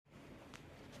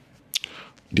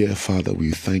Dear Father,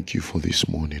 we thank you for this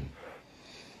morning.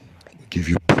 We give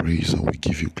you praise and we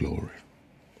give you glory.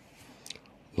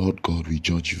 Lord God, we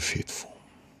judge you faithful.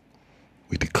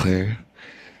 We declare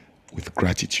with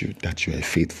gratitude that you are a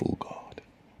faithful God.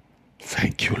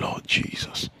 Thank you, Lord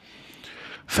Jesus.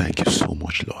 Thank you so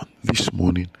much, Lord. This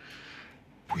morning,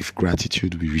 with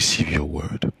gratitude, we receive your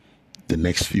word. The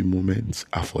next few moments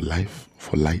are for life,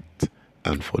 for light,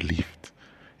 and for lift.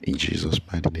 In Jesus'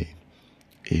 mighty name,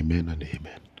 amen and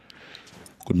amen.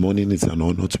 Good morning. It's an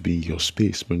honor to be in your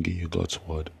space, bringing you God's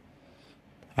word.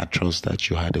 I trust that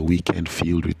you had a weekend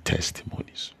filled with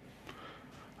testimonies.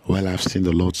 Well, I've seen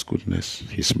the Lord's goodness,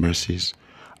 his mercies,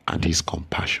 and his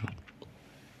compassion.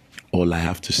 All I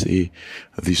have to say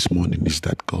this morning is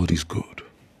that God is good.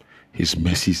 His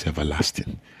mercy is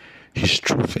everlasting. His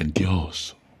truth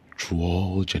endures through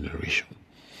all generations.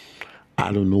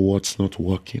 I don't know what's not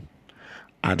working.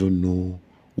 I don't know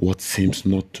what seems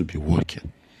not to be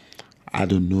working. I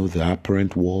don't know the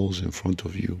apparent walls in front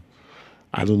of you.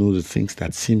 I don't know the things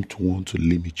that seem to want to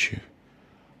limit you.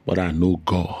 But I know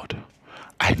God.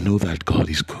 I know that God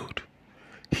is good.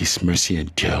 His mercy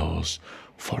endures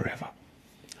forever.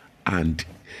 And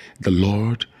the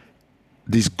Lord,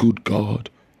 this good God,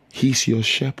 he's your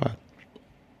shepherd.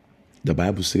 The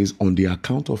Bible says, on the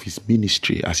account of his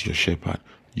ministry as your shepherd,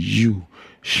 you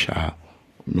shall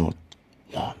not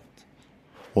want.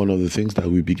 One of the things that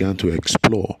we began to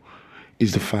explore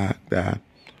is the fact that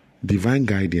divine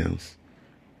guidance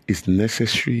is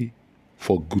necessary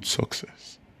for good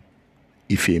success.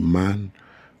 If a man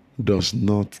does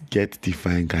not get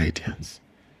divine guidance,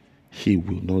 he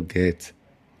will not get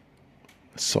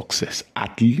success.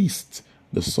 At least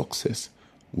the success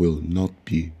will not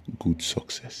be good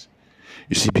success.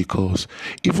 You see, because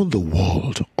even the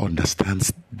world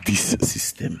understands this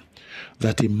system,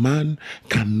 that a man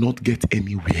cannot get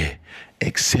anywhere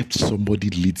except somebody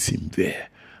leads him there.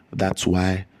 That's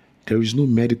why there is no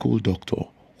medical doctor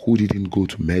who didn't go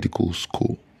to medical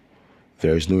school.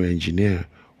 There is no engineer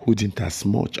who didn't as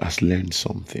much as learn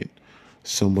something.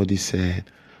 Somebody said,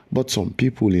 but some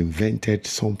people invented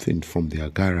something from their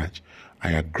garage.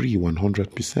 I agree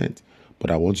 100%.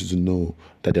 But I want you to know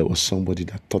that there was somebody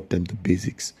that taught them the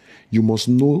basics. You must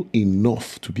know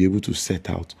enough to be able to set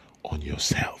out on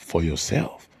yourself, for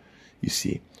yourself. You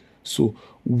see, so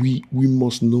we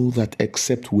must know that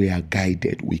except we are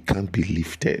guided, we can't be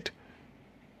lifted.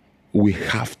 We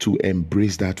have to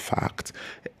embrace that fact.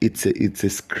 It's a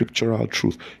scriptural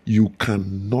truth. You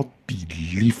cannot be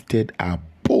lifted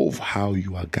above how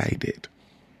you are guided.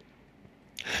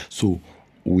 So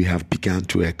we have begun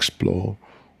to explore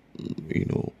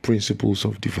principles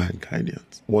of divine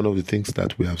guidance. One of the things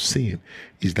that we have seen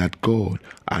is that God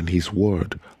and his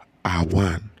word are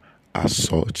one. As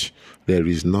such, there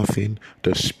is nothing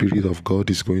the Spirit of God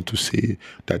is going to say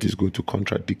that is going to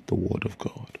contradict the word of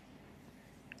God.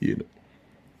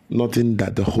 Nothing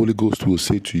that the Holy Ghost will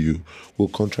say to you will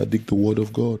contradict the word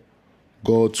of God.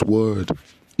 God's word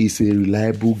is a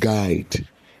reliable guide.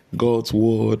 God's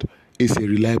word is a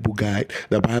reliable guide.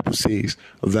 The Bible says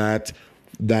that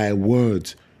thy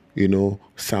words,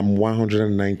 Psalm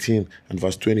 119 and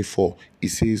verse 24, it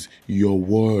says, your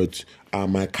words are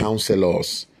my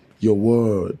counselors. Your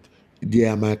word, they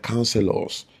are my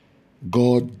counselors.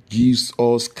 God gives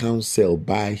us counsel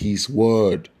by his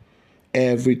word.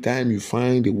 Every time you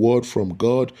find a word from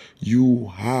God, you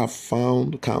have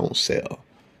found counsel.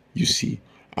 You see,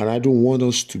 and I don't want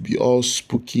us to be all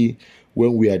spooky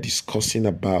when we are discussing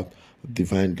about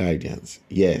divine guidance.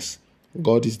 Yes,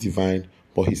 God is divine,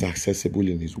 but he's accessible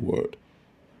in his word.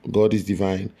 God is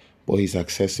divine, but he's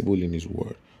accessible in his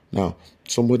word. Now,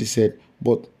 somebody said,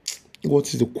 but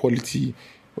what is the quality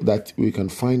that we can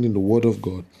find in the word of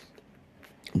God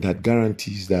that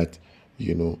guarantees that,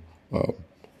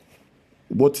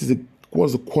 what's the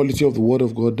quality of the word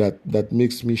of God that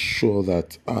makes me sure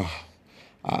that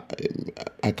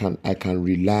I can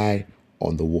rely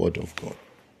on the word of God?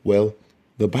 Well,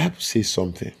 the Bible says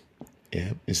something,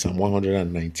 in Psalm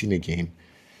 119 again,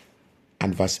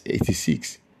 and verse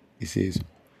 86, it says,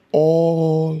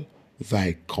 all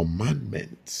thy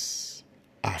commandments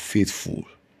are faithful.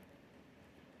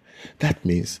 That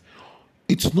means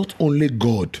it's not only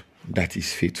God that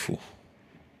is faithful.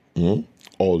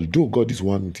 Although God is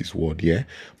one with his word,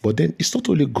 but then it's not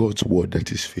only God's word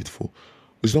that is faithful.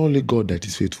 It's not only God that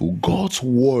is faithful. God's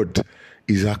word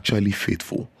is actually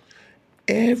faithful.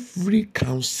 Every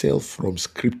counsel from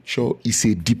scripture is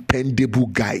a dependable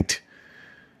guide.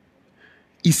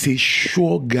 It's a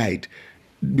sure guide,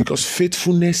 because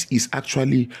faithfulness is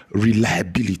actually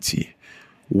reliability.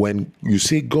 When you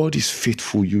say God is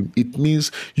faithful, it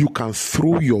means you can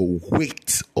throw your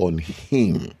weight on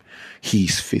him. He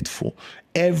is faithful.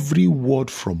 Every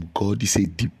word from God is a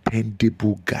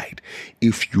dependable guide.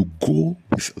 If you go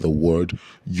with the word,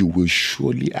 you will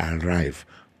surely arrive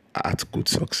at good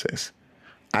success.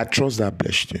 I trust that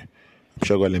blessed you. I'm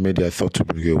sure God made I thought to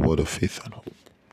bring you a word of faith and hope.